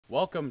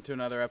Welcome to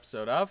another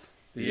episode of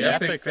The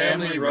Epic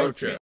Family Road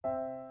Trip.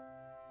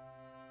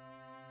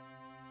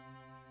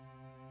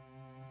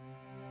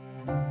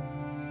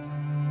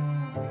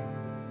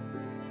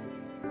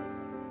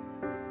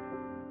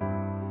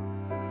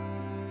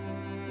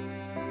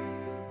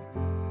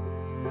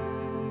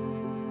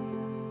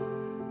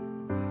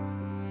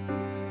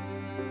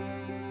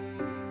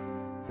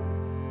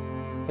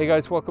 Hey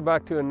guys, welcome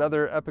back to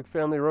another Epic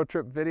Family Road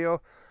Trip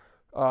video.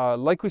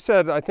 Like we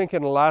said, I think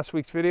in last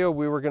week's video,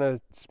 we were going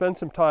to spend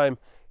some time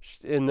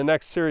in the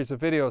next series of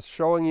videos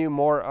showing you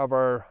more of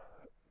our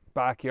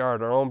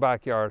backyard, our own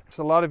backyard.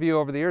 So a lot of you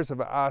over the years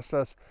have asked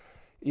us,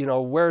 you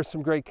know, where's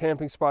some great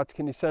camping spots?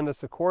 Can you send us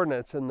the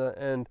coordinates? And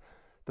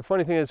the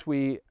funny thing is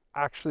we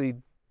actually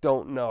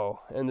don't know.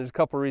 And there's a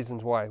couple of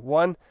reasons why.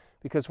 One,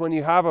 because when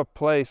you have a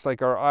place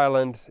like our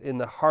island in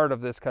the heart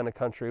of this kind of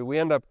country, we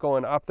end up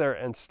going up there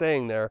and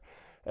staying there.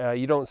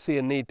 You don't see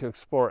a need to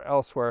explore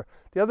elsewhere.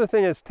 The other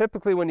thing is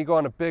typically when you go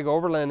on a big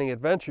overlanding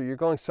adventure, you're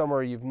going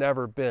somewhere you've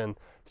never been.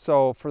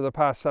 So for the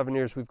past 7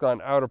 years, we've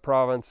gone out of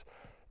province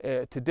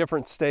to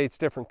different states,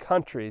 different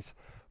countries.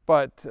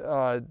 But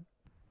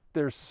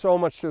there's so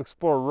much to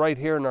explore right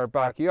here in our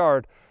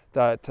backyard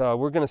that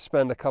we're going to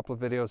spend a couple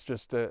of videos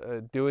just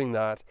doing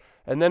that.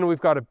 And then we've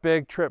got a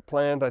big trip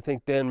planned. I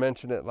think Dan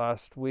mentioned it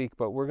last week,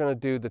 but we're going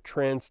to do the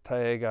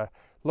Trans-Taiga.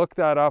 Look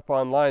that up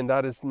online.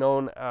 That is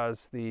known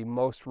as the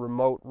most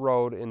remote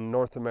road in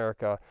North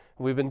America.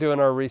 We've been doing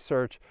our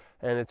research,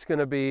 and it's going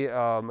to be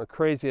a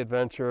crazy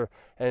adventure.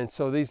 And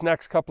so these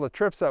next couple of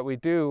trips that we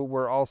do,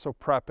 we're also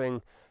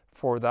prepping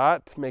for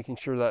that, making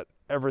sure that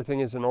everything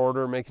is in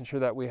order, making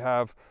sure that we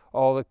have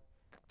all the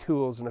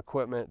tools and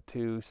equipment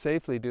to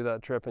safely do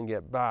that trip and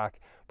get back.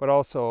 But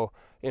also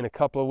in a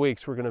couple of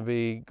weeks, we're going to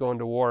be going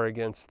to war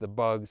against the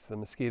bugs, the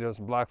mosquitoes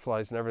and black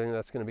flies and everything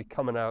that's going to be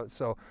coming out.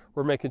 So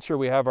we're making sure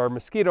we have our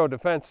mosquito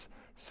defense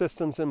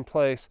systems in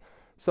place.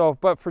 So,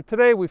 but for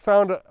today, we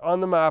found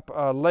on the map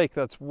a lake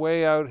that's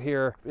way out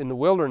here in the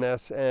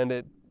wilderness,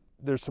 and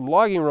there's some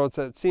logging roads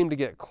that seem to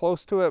get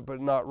close to it,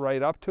 but not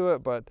right up to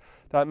it, but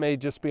that may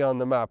just be on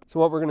the map. So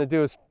what we're going to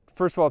do is,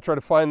 first of all, try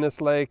to find this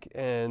lake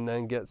and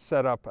then get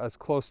set up as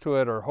close to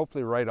it, or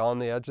hopefully right on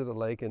the edge of the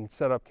lake, and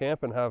set up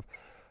camp and have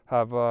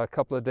a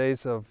couple of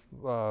days of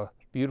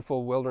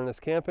beautiful wilderness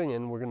camping,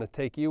 and we're going to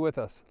take you with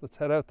us. Let's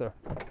head out there.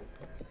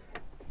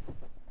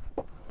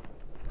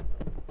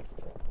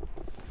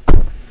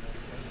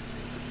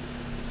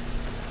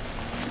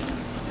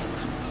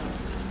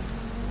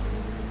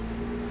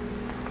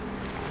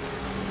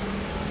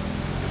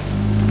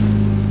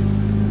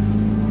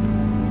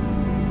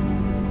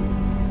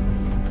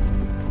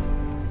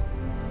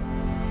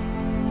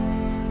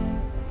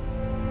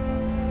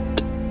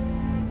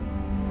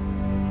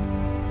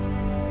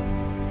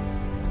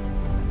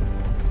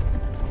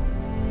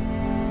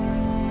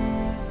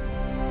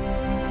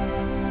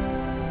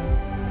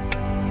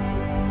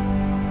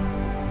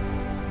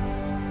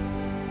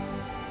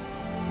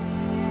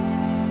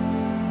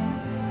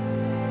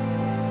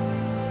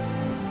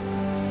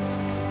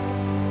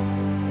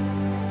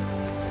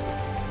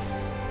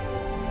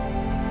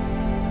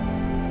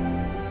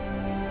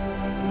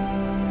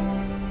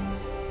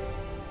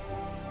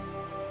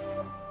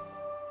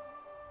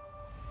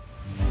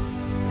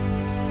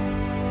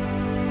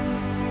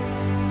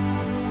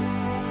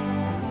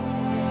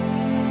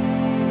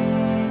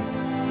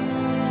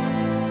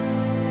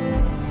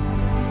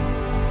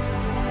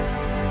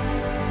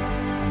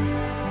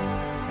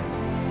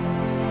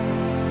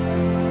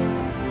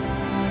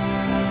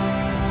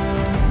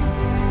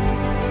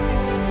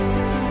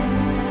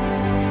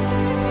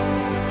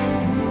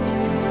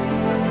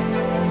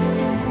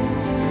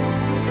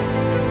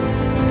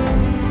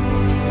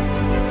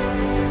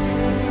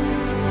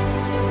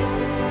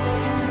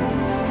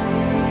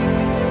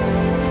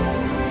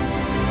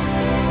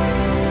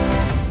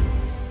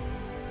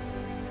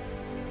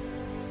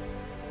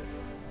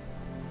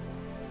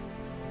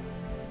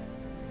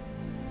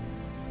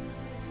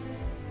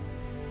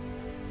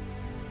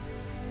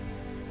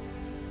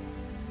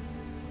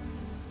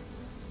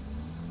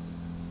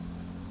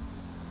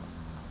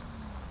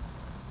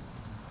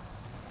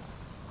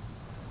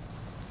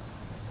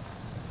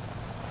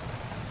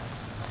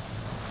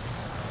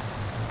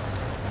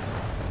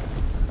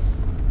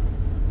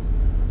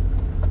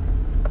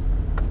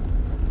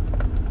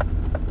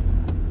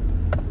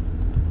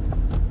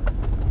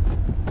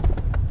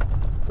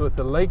 With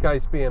the lake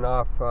ice being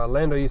off,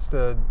 Lando used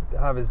to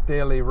have his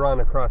daily run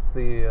across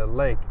the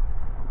lake,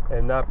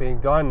 and that being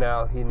gone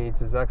now, he needs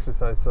his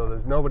exercise. So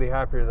there's nobody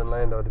happier than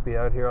Lando to be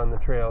out here on the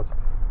trails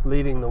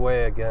leading the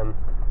way again.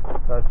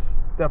 That's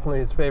definitely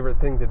his favorite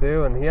thing to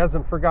do, and he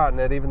hasn't forgotten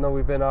it. Even though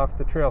we've been off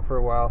the trail for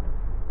a while,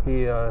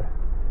 he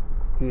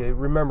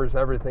remembers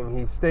everything.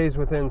 He stays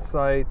within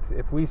sight.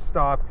 If we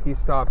stop, he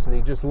stops, and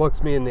he just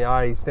looks me in the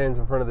eye. He stands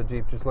in front of the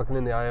Jeep just looking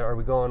in the eye. Are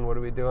we going? What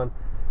are we doing?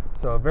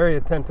 So a very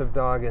attentive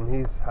dog, and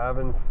he's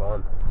having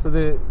fun. So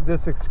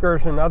this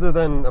excursion, other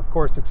than of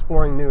course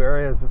exploring new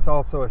areas, it's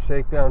also a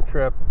shakedown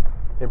trip.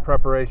 in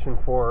preparation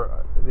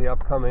for the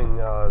upcoming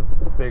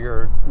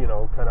bigger,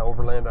 kind of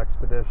overland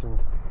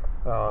expeditions.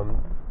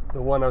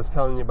 The one I was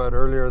telling you about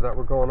earlier that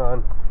we're going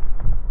on,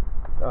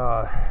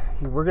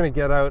 we're going to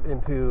get out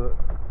into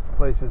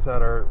places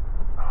that are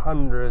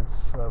hundreds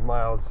of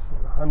miles,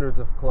 hundreds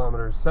of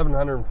kilometers,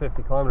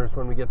 750 kilometers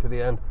when we get to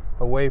the end,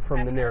 away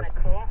from the nearest.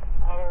 Cool.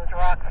 All those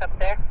rocks up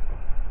there.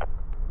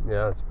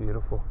 Yeah, it's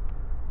beautiful.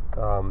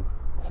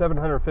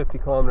 750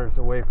 kilometers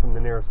away from the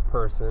nearest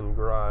person,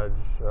 garage,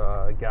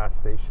 gas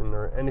station,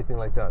 or anything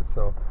like that.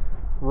 So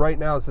right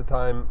now is the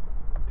time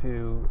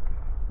to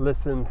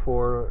listen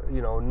for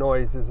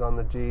noises on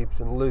the Jeeps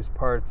and loose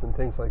parts and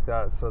things like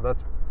that. So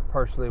that's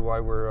partially why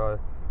we're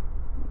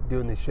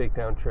doing these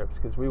shakedown trips,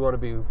 because we want to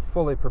be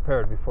fully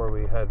prepared before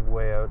we head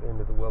way out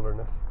into the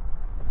wilderness.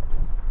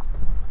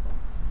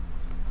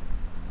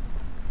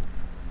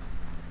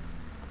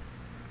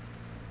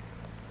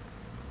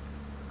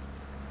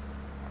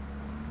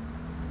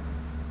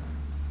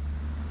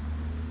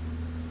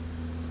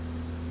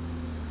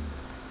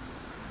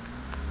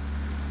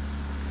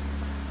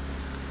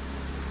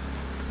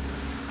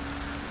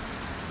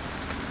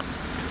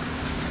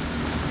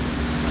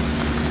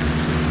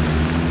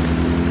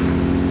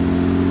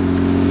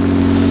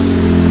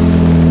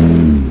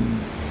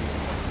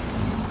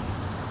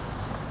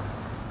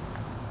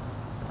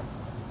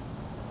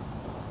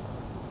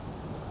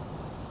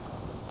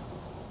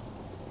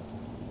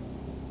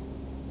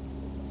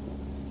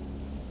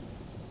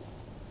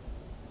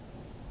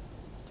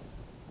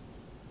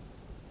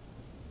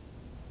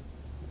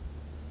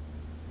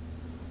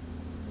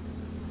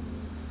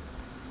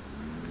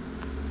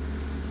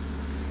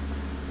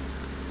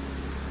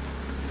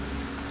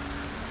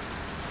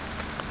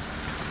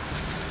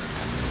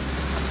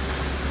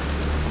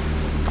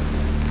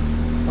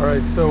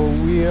 Alright, so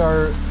we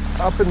are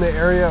up in the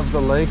area of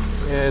the lake,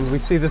 and we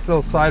see this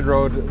little side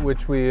road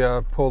which we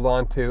pulled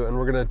onto, and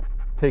we're going to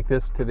take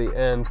this to the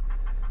end.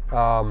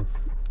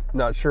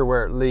 Not sure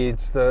where it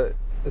leads.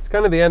 It's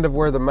kind of the end of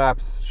where the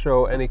maps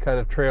show any kind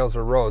of trails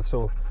or roads,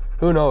 so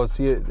who knows,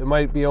 it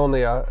might be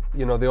only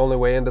the only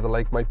way into the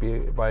lake might be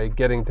by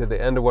getting to the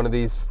end of one of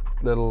these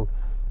little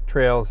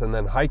trails and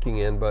then hiking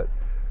in. But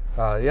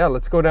yeah,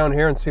 let's go down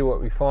here and see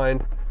what we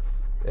find.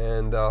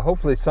 And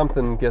hopefully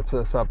something gets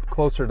us up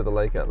closer to the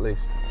lake at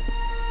least.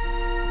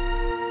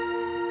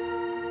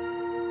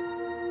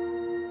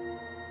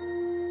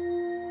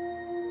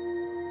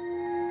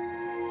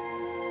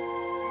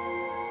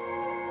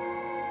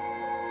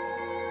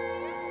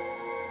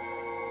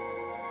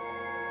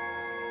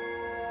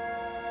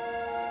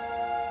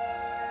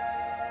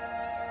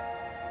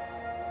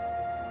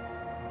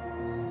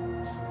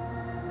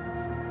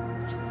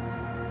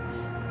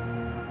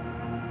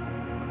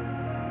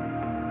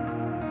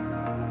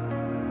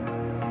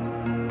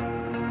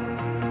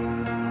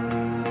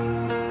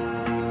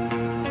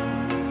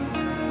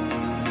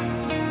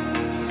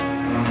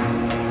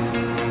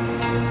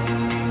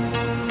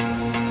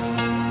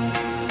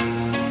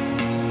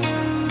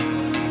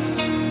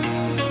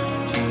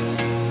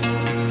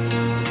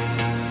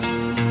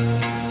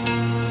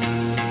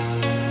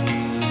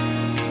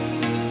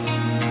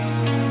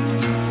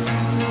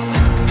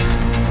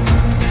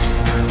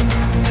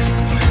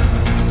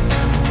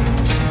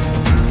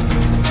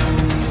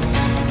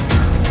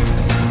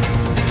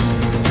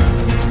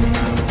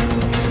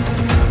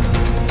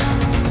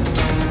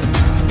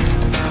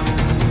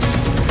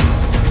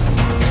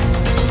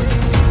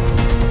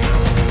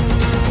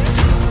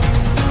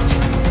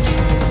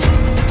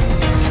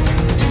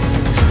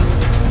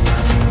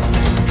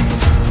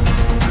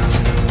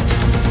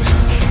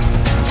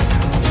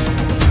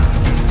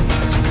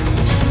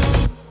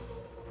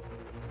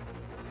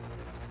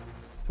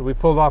 So we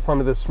pulled off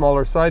onto this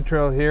smaller side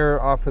trail here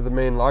off of the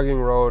main logging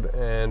road,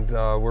 and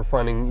we're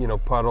finding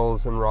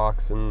puddles and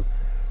rocks, and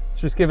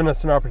it's just given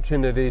us an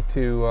opportunity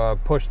to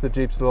push the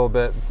Jeeps a little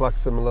bit,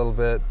 flex them a little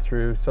bit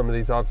through some of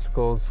these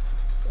obstacles,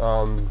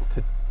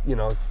 to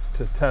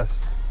test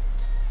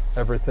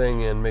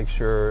everything and make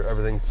sure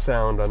everything's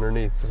sound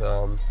underneath.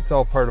 It's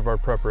all part of our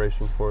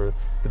preparation for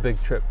the big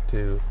trip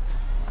to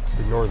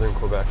northern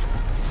Quebec.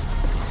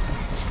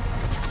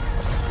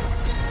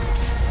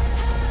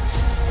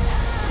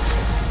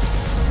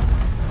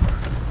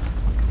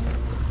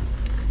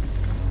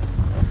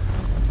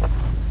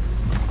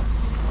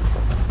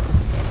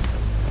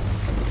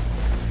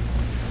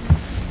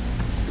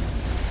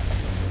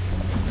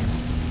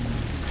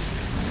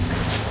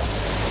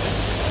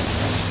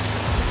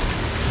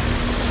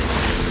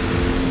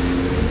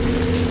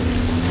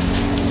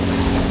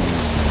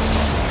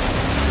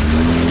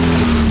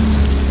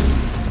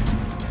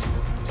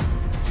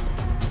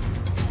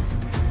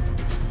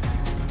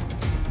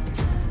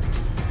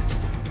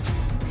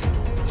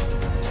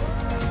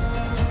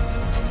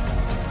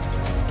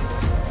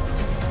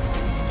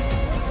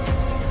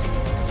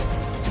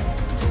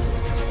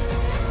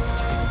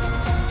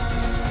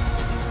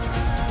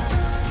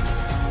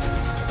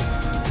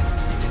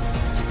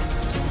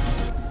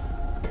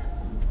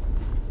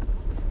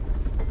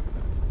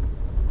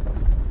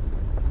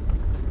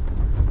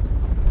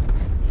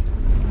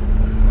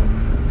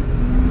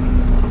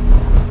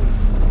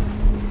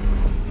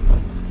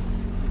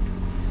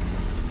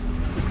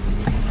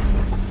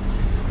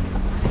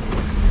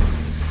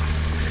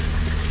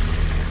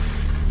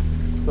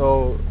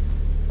 So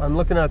I'm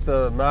looking at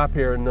the map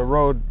here, and the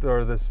road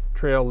or this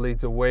trail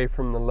leads away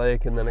from the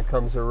lake and then it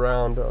comes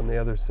around on the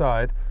other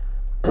side.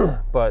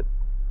 But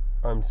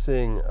I'm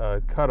seeing a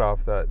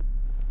cutoff that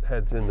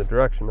heads in the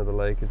direction of the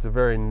lake. It's a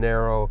very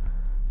narrow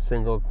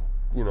single,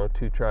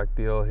 2-track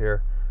deal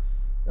here.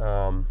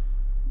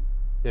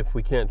 If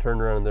we can't turn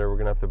around there, we're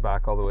gonna have to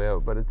back all the way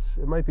out, but it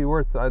might be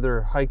worth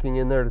either hiking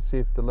in there to see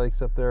if the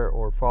lake's up there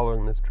or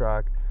following this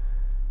track.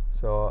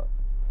 So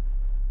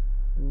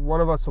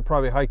one of us will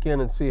probably hike in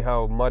and see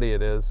how muddy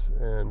it is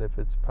and if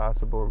it's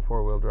passable in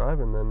 4-wheel drive,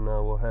 and then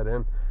we'll head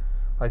in.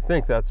 I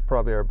think that's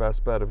probably our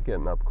best bet of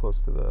getting up close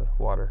to the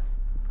water.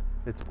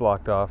 It's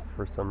blocked off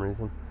for some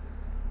reason,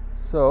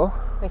 so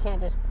we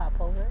can't just pop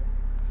over it.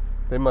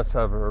 They must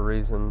have a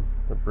reason.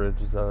 The bridge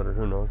is out, or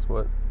who knows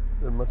what.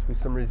 There must be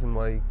some reason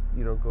why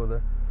you don't go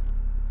there.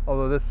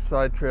 Although this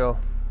side trail,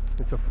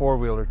 it's a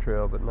 4-wheeler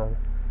trail, but not.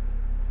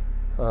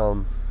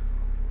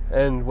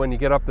 And when you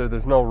get up there,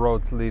 there's no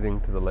roads leading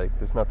to the lake.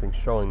 There's nothing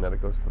showing that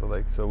it goes to the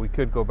lake. So we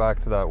could go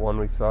back to that one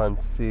we saw and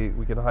see.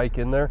 We could hike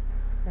in there,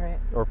 right,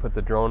 or put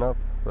the drone up.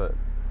 But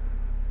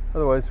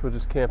otherwise, we'll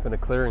just camp in a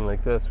clearing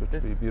like this, which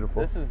would be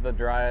beautiful. This is the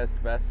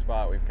driest, best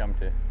spot we've come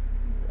to.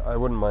 I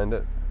wouldn't mind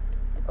it.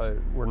 I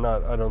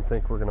don't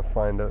think we're gonna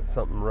find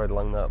something right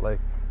along that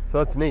lake. So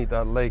that's neat.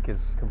 That lake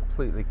is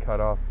completely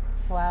cut off.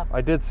 Wow. I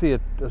did see a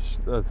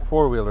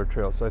 4-wheeler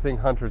trail, so I think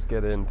hunters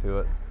get into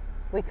it.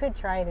 We could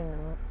try it in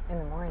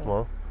the morning.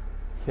 Tomorrow?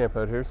 Camp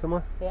out here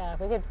somewhere? Yeah,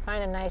 we could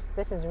find a nice.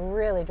 This is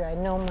really dry,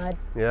 no mud.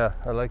 Yeah,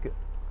 I like it.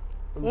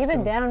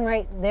 Even down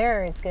right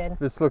there is good.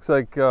 This looks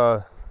like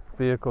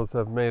vehicles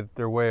have made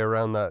their way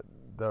around that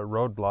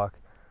roadblock.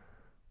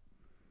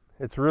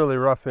 It's really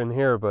rough in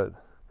here, but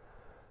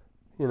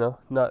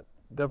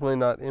definitely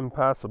not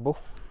impassable.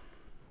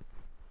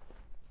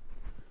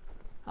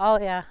 Oh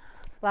yeah,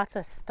 lots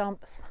of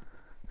stumps.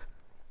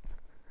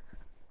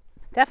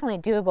 Definitely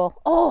doable.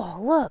 Oh,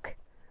 look,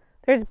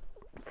 there's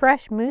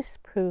fresh moose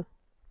poo.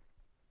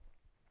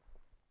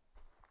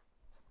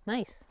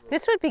 Nice.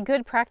 This would be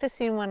good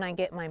practicing when I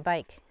get my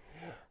bike.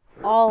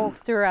 All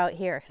throughout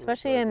here,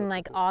 especially in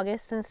like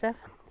August and stuff.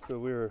 So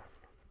we're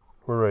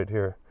right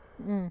here.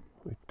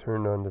 We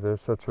turned onto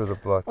this. That's where the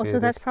blockade is. So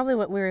that's probably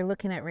what we were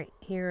looking at right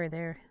here or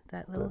there.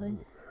 That little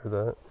thing. Or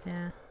that.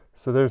 Yeah.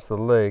 So there's the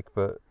lake,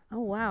 but oh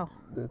wow,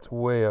 it's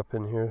way up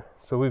in here.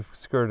 So we've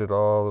skirted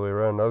all the way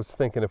around. I was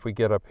thinking if we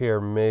get up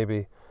here,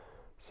 maybe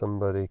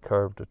somebody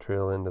carved a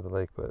trail into the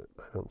lake, but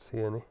I don't see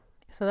any.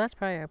 So that's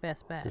probably our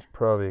best bet. There's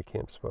probably a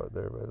camp spot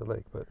there by the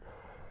lake, but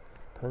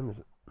what time is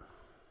it?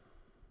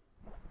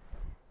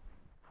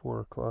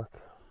 4 o'clock.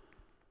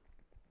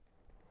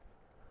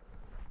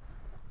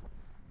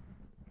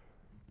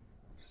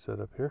 Set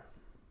up here.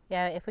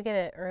 Yeah, if we get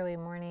it early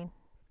morning,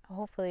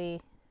 hopefully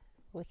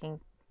we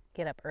can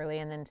get up early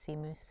and then see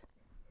moose.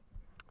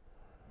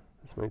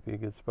 This might be a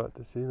good spot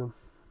to see them.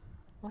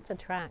 Lots of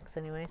tracks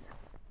anyways,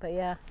 but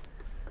yeah.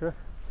 Okay.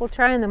 We'll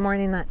try in the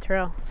morning that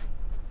trail.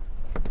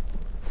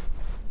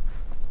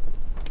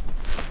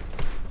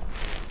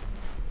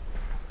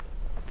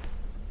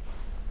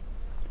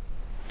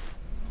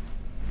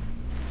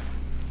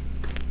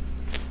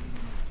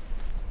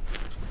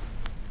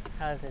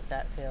 How does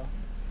that feel?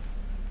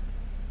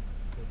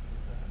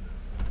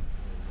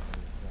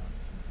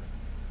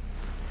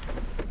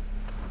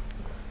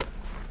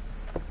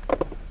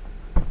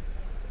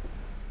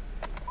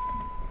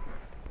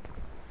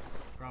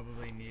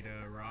 Probably need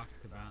a rock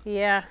to bounce.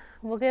 Yeah,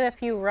 we'll get a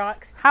few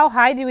rocks. How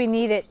high do we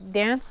need it,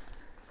 Dan?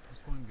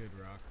 Just one good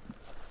rock.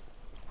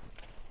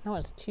 That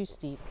was too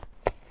steep.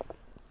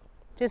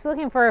 Just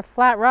looking for a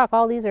flat rock.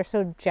 All these are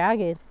so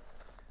jagged.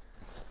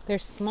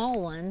 There's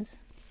small ones.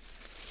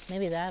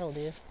 Maybe that'll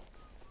do.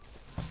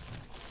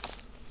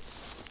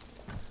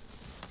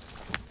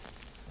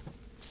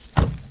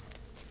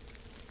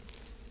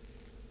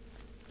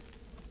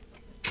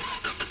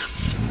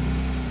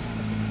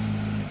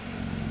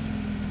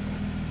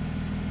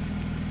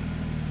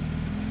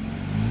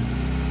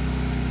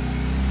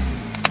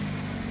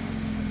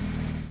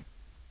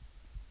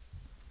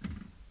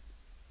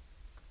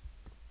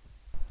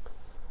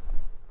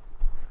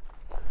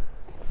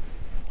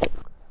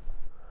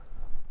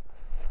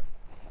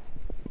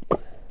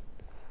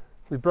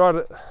 We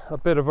brought a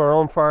bit of our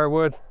own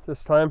firewood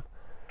this time.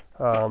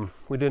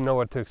 We didn't know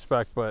what to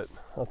expect, but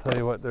I'll tell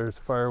you what, there's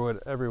firewood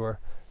everywhere.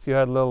 If you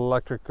had a little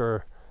electric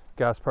or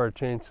gas-powered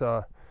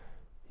chainsaw,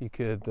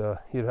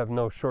 you'd have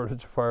no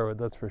shortage of firewood,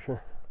 that's for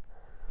sure.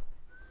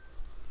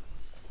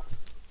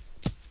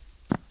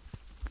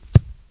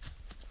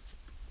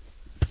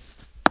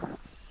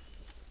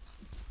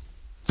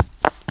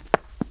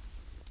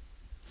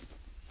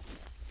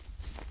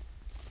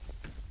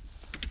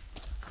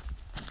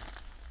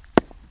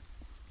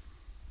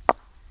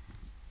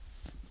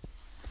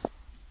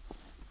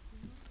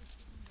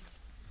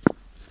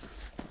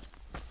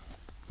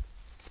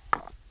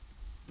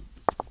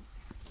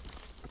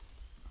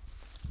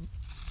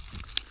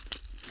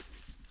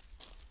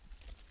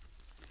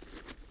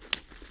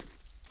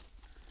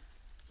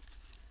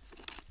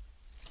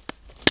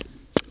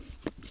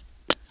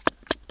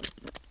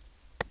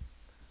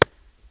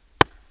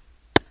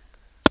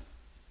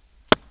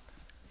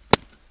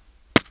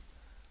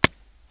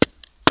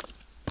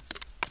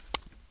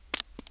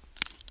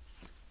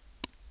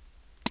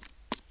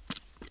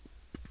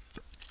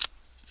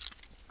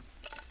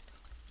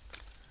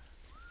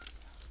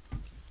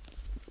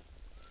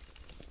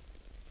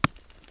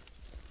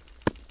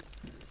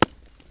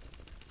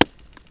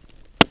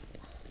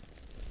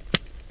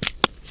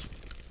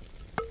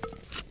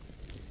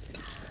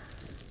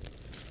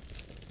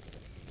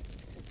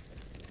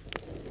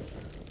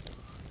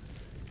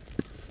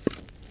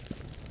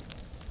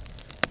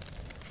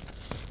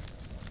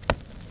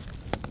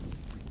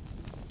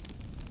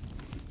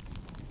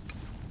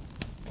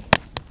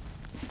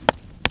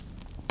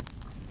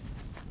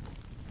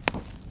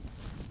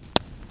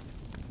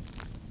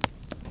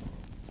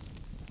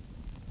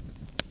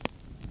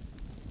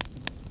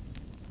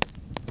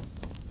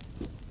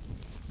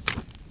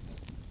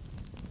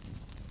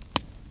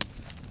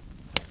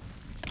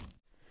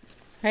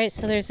 Right,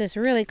 so there's this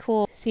really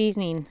cool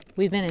seasoning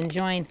we've been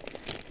enjoying.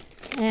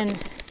 And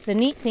the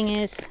neat thing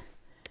is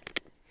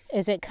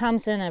it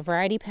comes in a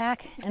variety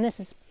pack, and this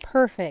is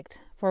perfect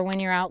for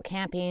when you're out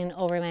camping,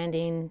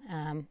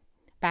 overlanding,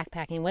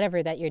 backpacking,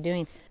 whatever that you're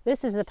doing.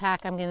 This is the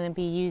pack I'm going to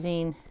be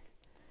using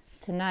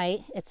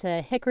tonight. It's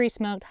a hickory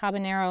smoked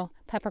habanero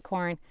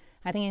peppercorn.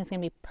 I think it's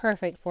going to be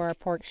perfect for a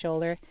pork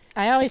shoulder.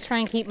 I always try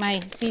and keep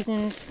my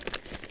seasons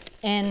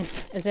in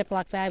a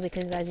Ziploc bag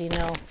because, as you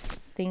know,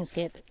 things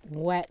get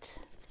wet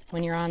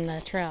when you're on the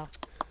trail.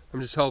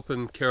 I'm just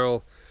helping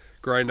Carol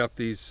grind up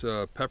these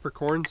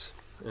peppercorns,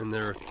 and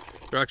they're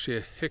actually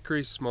a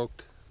hickory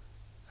smoked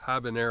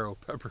habanero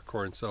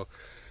peppercorn. So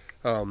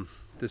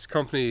this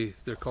company,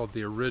 they're called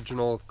the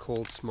Original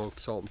Cold Smoked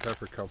Salt and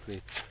Pepper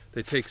Company.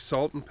 They take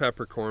salt and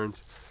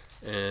peppercorns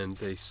and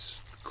they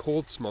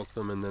cold smoke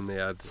them, and then they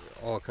add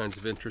all kinds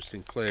of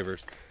interesting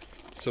flavors.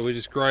 So we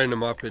just grind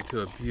them up into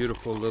a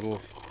beautiful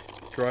little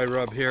dry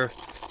rub here,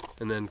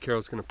 and then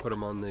Carol's going to put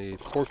them on the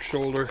pork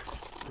shoulder,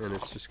 and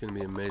it's just going to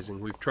be amazing.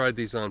 We've tried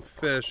these on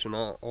fish and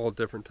all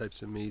different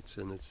types of meats,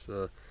 and it's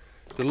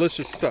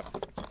delicious stuff.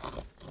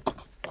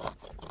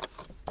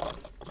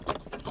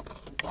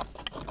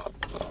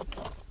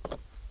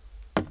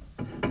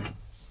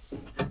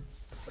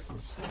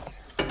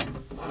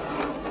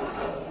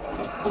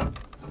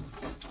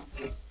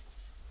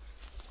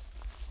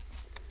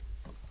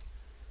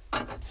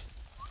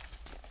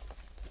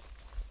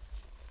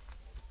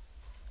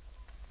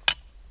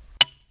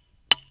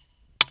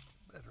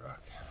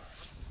 Bedrock.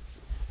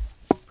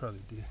 Probably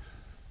do.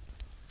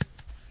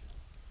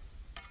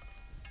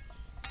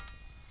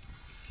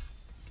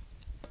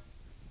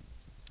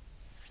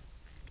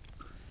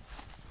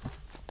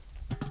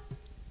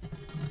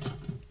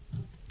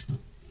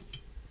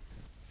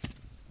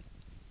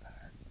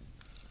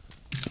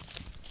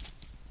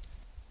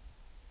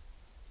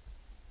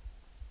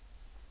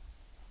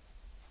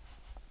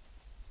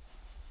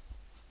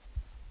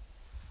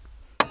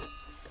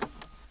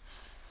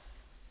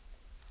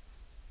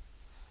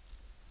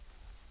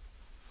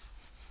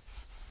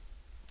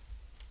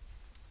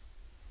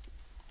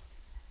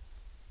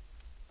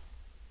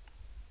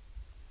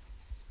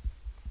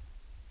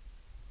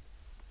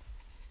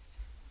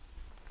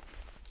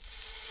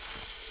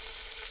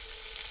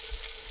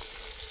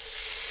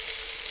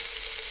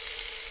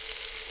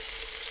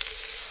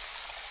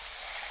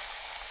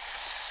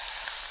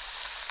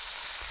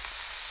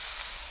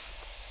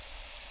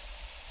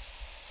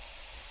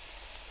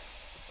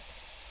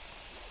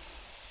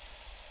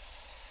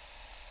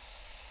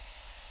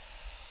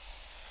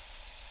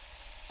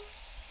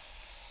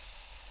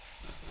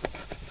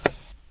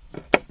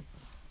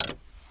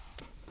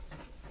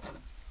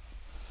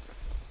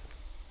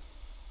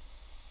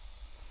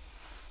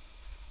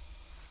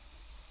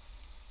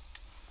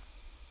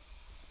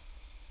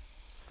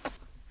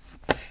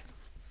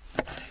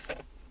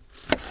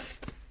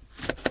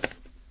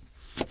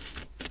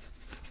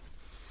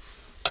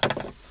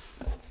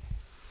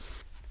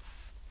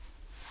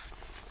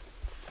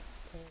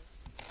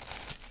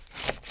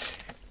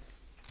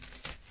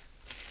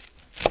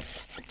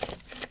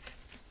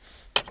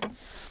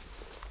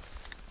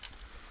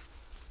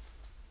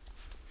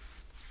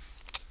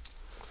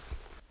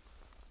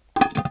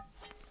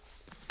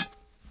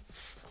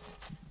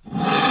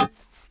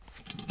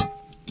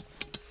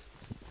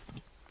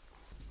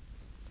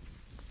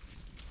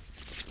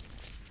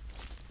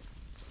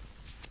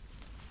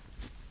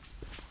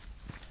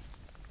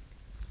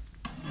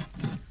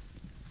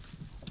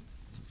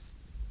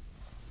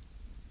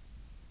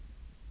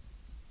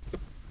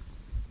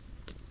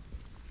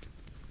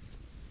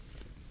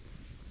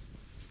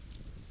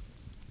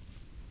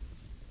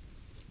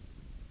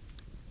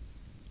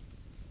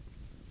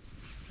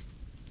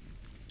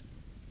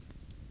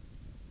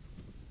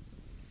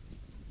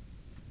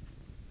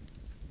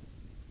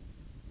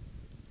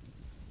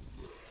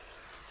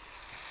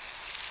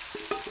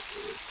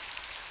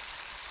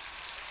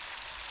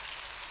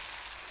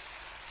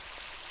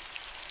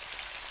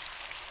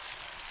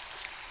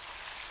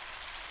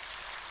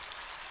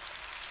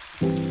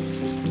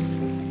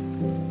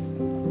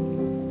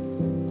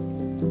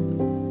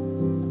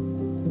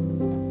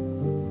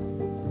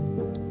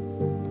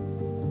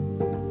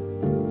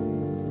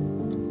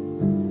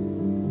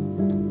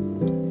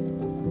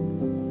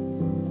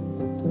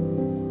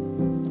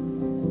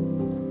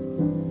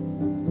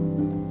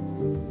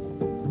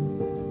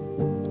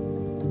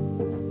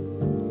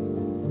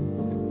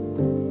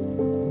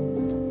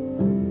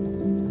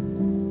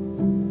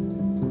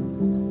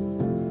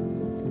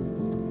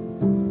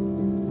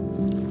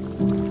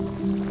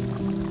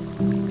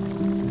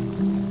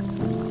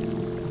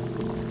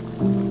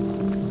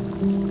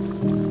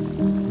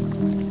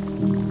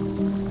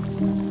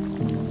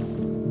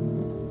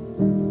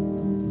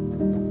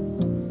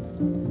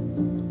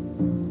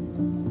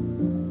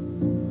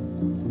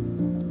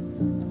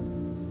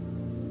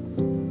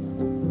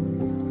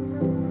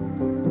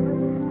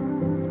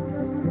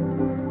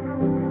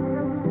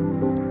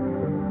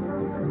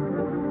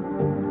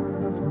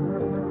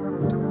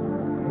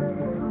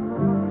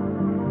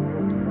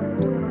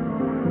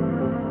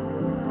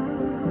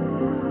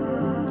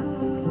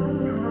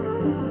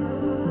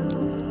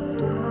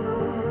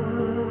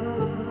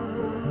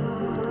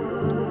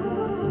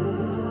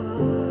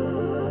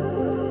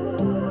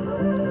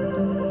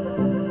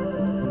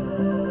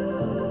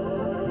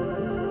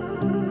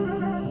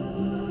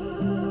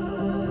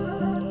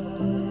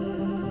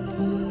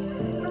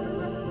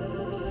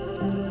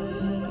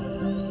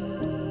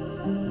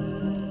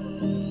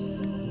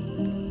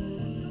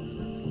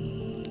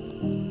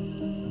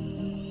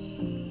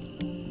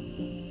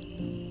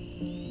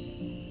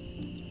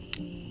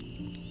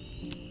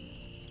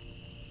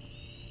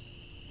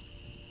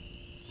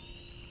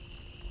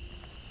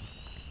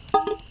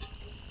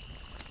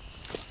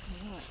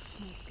 Oh, it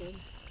smells good.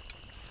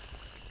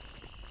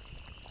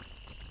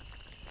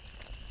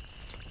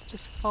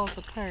 Just falls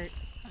apart.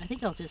 I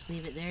think I'll just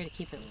leave it there to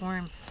keep it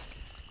warm.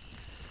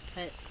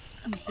 But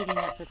I'm heating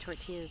up the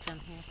tortillas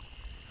down here.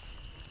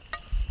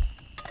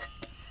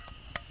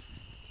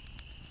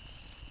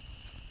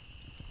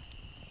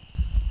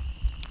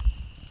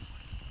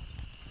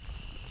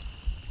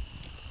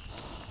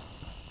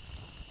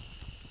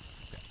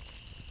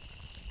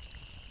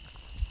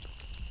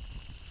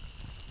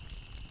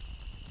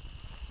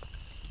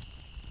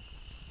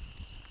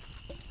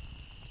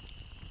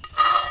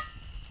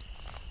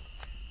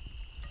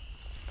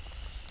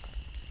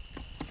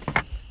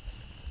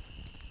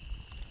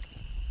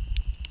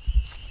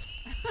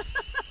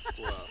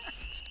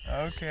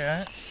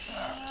 Okay.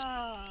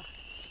 Oh,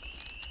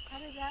 how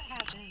did that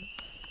happen?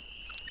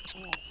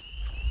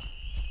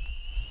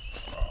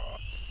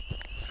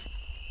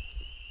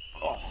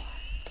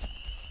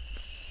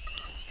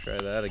 Try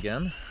that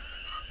again.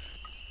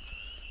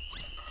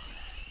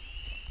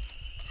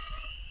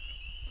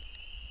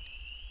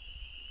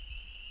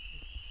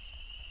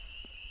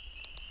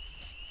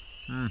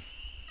 Is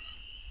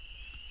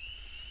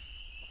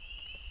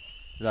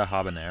that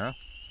habanero?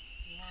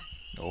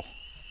 Yeah. Oh,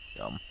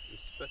 yum.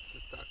 Respect the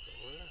taco,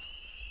 yeah.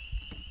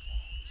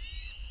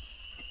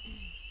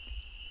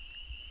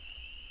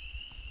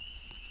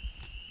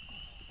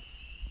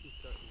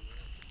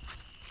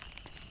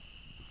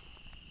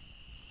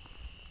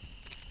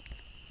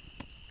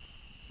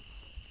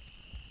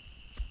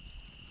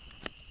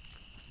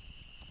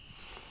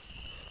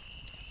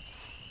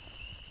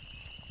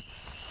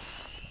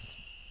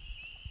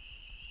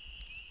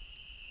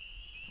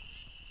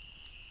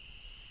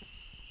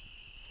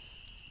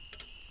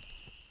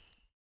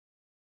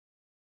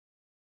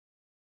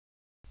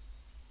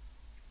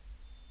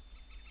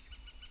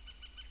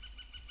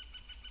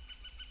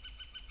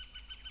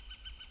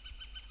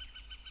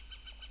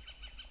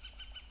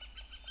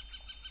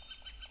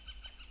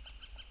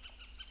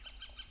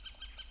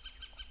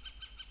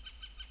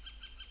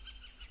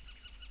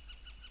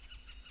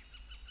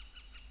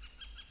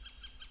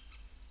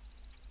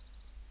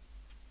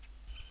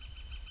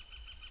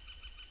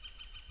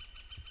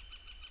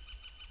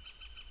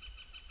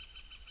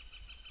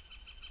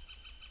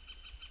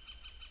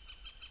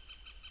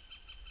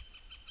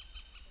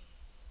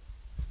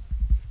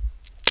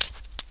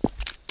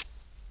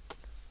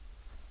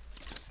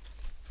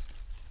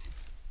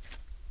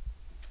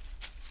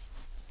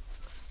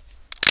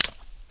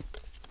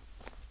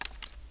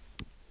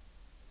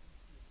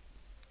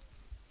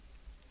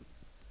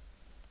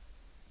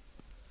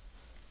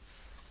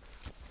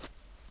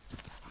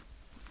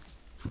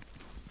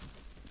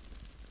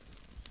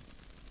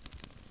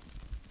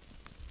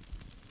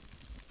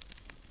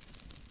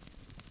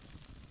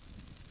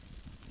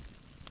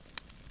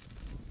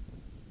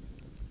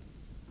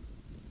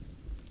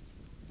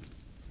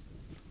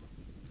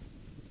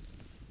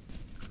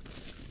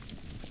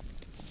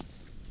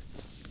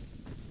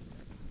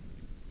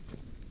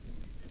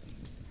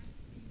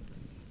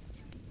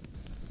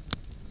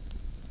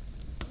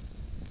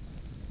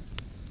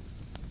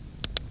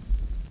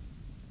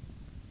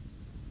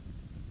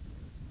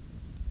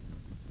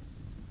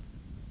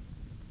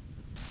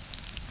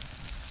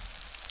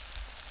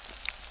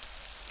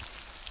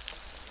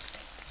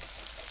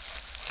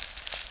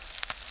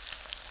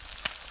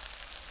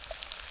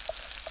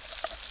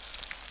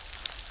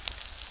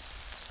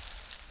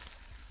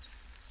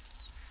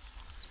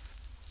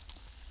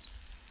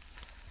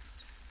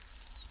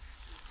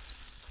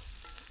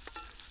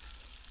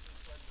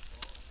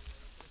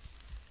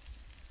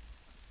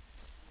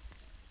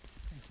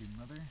 Thank you,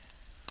 Mother.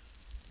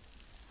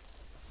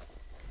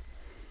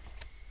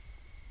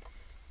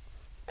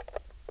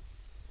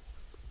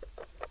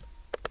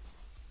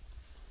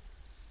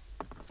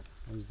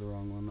 That was the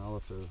wrong one. I'll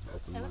have to open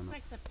It mine looks up.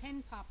 like the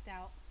pin popped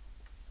out.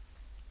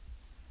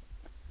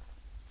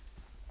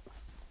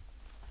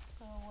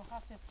 So we'll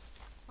have to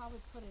probably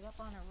put it up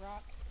on a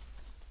rock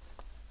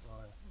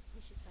and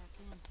push it back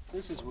in.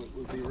 This is what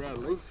will be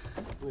rattling.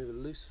 We have a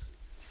loose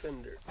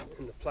fender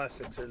and the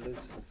plastics are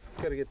loose.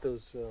 Gotta get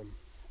those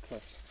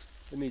clips.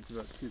 It needs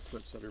about 2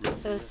 clips that are missing.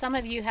 So some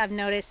of you have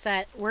noticed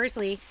that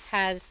Worsley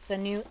has the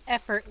new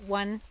Efrt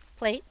 1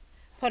 plate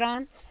put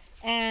on.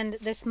 And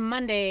this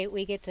Monday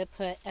we get to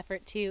put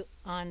Efrt 2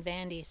 on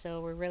Vandy, so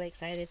we're really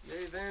excited.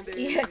 Yay,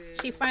 Vandy! Yeah,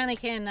 she finally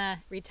can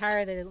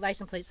retire the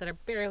license plates that are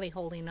barely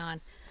holding on.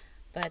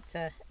 But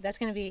that's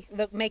going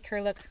to make her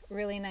look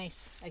really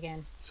nice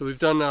again. So we've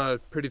done a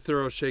pretty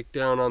thorough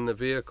shakedown on the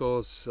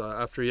vehicles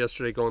after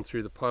yesterday going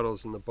through the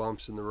puddles and the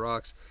bumps and the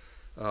rocks.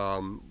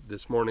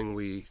 This morning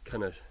we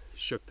kind of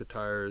shook the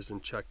tires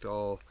and checked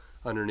all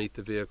underneath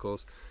the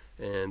vehicles,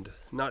 and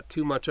not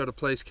too much out of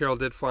place. Carol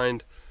did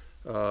find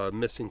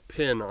missing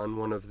pin on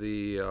one of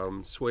the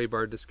sway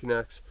bar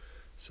disconnects,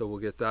 so we'll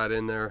get that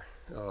in there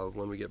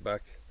when we get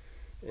back,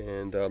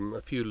 and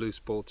a few loose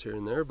bolts here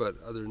and there,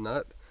 but other than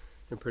that,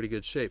 in pretty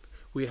good shape.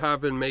 We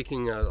have been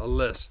making a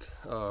list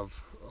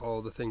of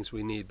all the things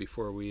we need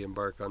before we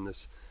embark on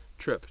this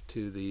trip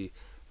to the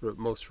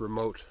most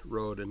remote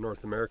road in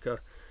North America,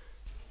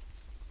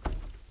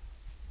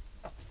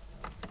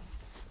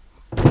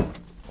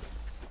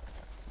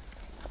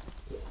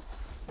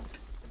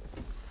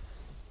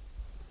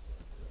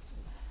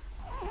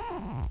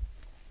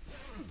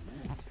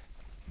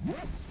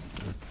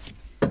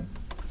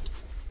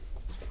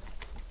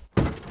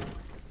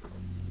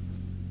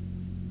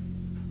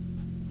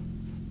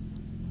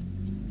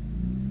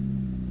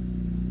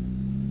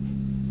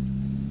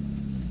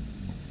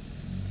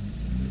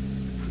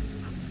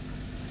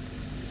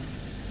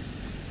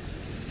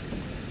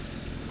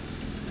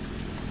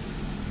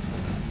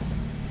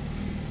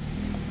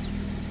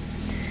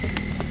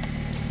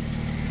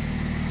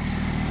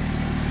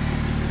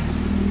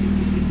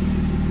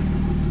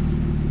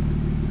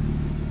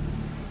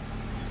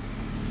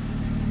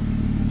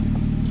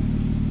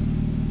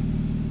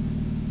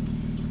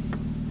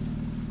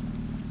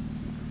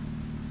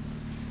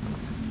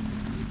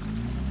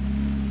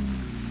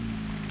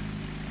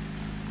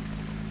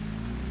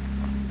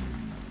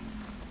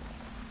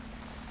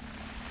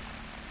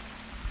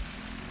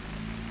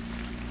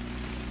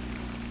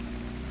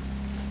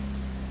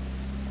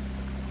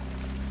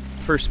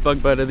 first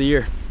bug bite of the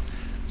year.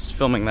 Just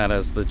filming that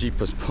as the Jeep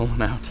was pulling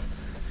out.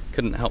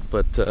 Couldn't help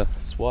but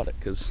swat it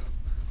because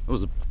it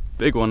was a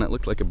big one. It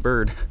looked like a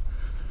bird.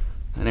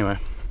 Anyway,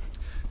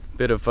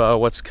 bit of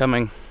what's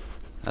coming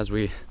as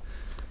we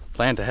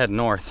plan to head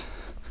north.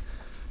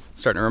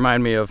 Starting to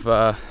remind me of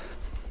our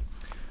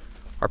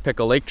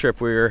Pickle Lake trip.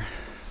 We were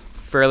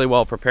fairly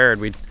well prepared.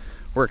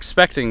 We're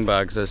expecting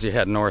bugs as you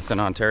head north in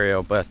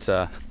Ontario, but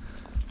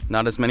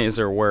not as many as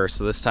there were.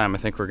 So this time I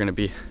think we're going to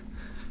be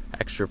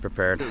extra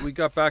prepared. We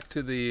got back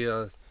to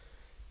the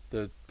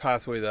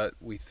pathway that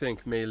we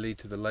think may lead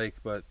to the lake,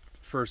 but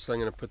first I'm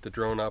going to put the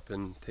drone up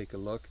and take a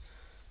look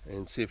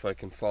and see if I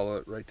can follow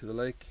it right to the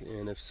lake,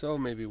 and if so,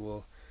 maybe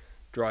we'll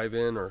drive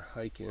in or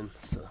hike in.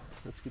 So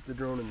let's get the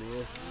drone in the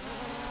air.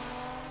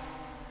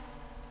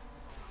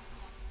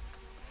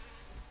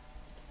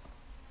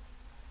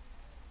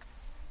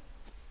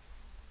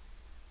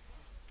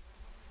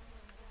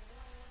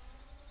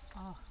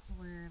 Oh,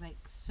 we're like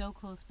so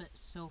close but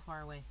so far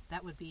away.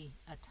 That would be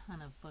a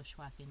ton of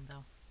bushwhacking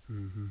though.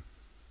 Mm-hmm.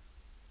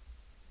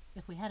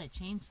 If we had a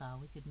chainsaw,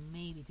 we could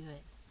maybe do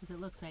it, because it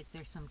looks like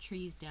there's some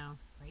trees down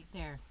right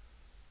there.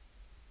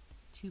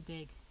 Too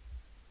big.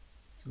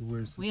 So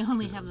where's we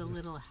only have the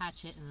little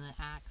hatchet and the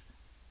axe.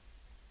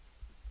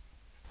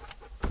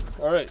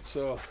 Alright,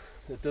 so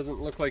it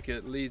doesn't look like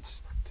it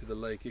leads to the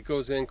lake. It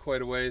goes in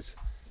quite a ways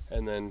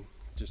and then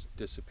just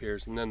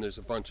disappears, and then there's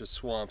a bunch of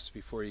swamps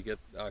before you get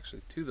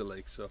actually to the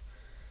lake. So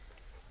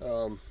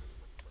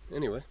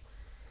anyway,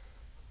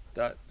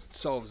 that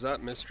solves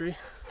that mystery.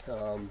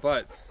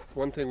 But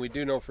one thing we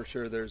do know for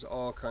sure, there's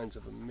all kinds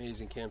of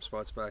amazing camp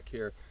spots back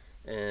here,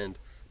 and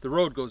the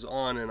road goes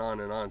on and on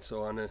and on.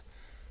 So on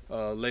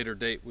a later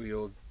date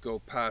we'll go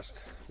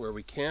past where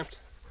we camped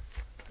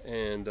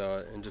and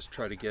just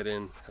try to get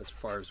in as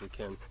far as we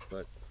can.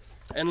 But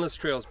endless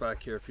trails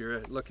back here if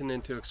you're looking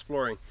into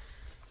exploring.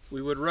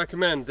 We would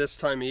recommend this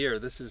time of year.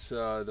 This is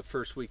the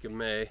first week of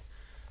May.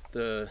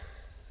 The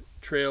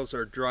trails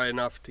are dry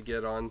enough to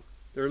get on.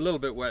 They're a little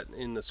bit wet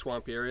in the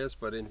swampy areas,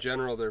 but in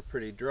general they're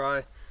pretty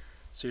dry,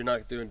 so you're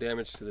not doing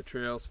damage to the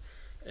trails,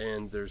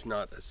 and there's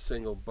not a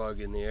single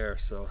bug in the air.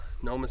 So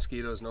no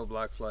mosquitoes, no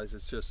black flies.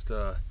 It's just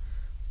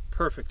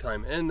perfect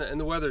time, and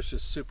the weather's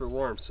just super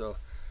warm, so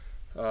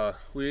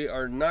we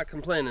are not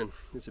complaining.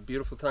 It's a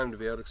beautiful time to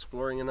be out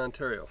exploring in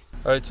Ontario.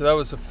 Alright, so that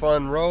was a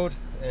fun road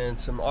and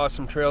some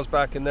awesome trails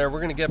back in there.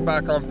 We're going to get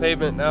back on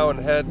pavement now and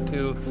head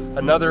to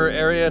another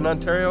area in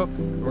Ontario.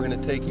 We're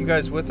going to take you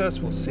guys with us.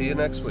 We'll see you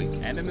next week.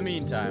 And in the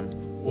meantime,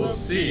 we'll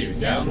see you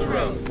down the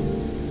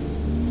road.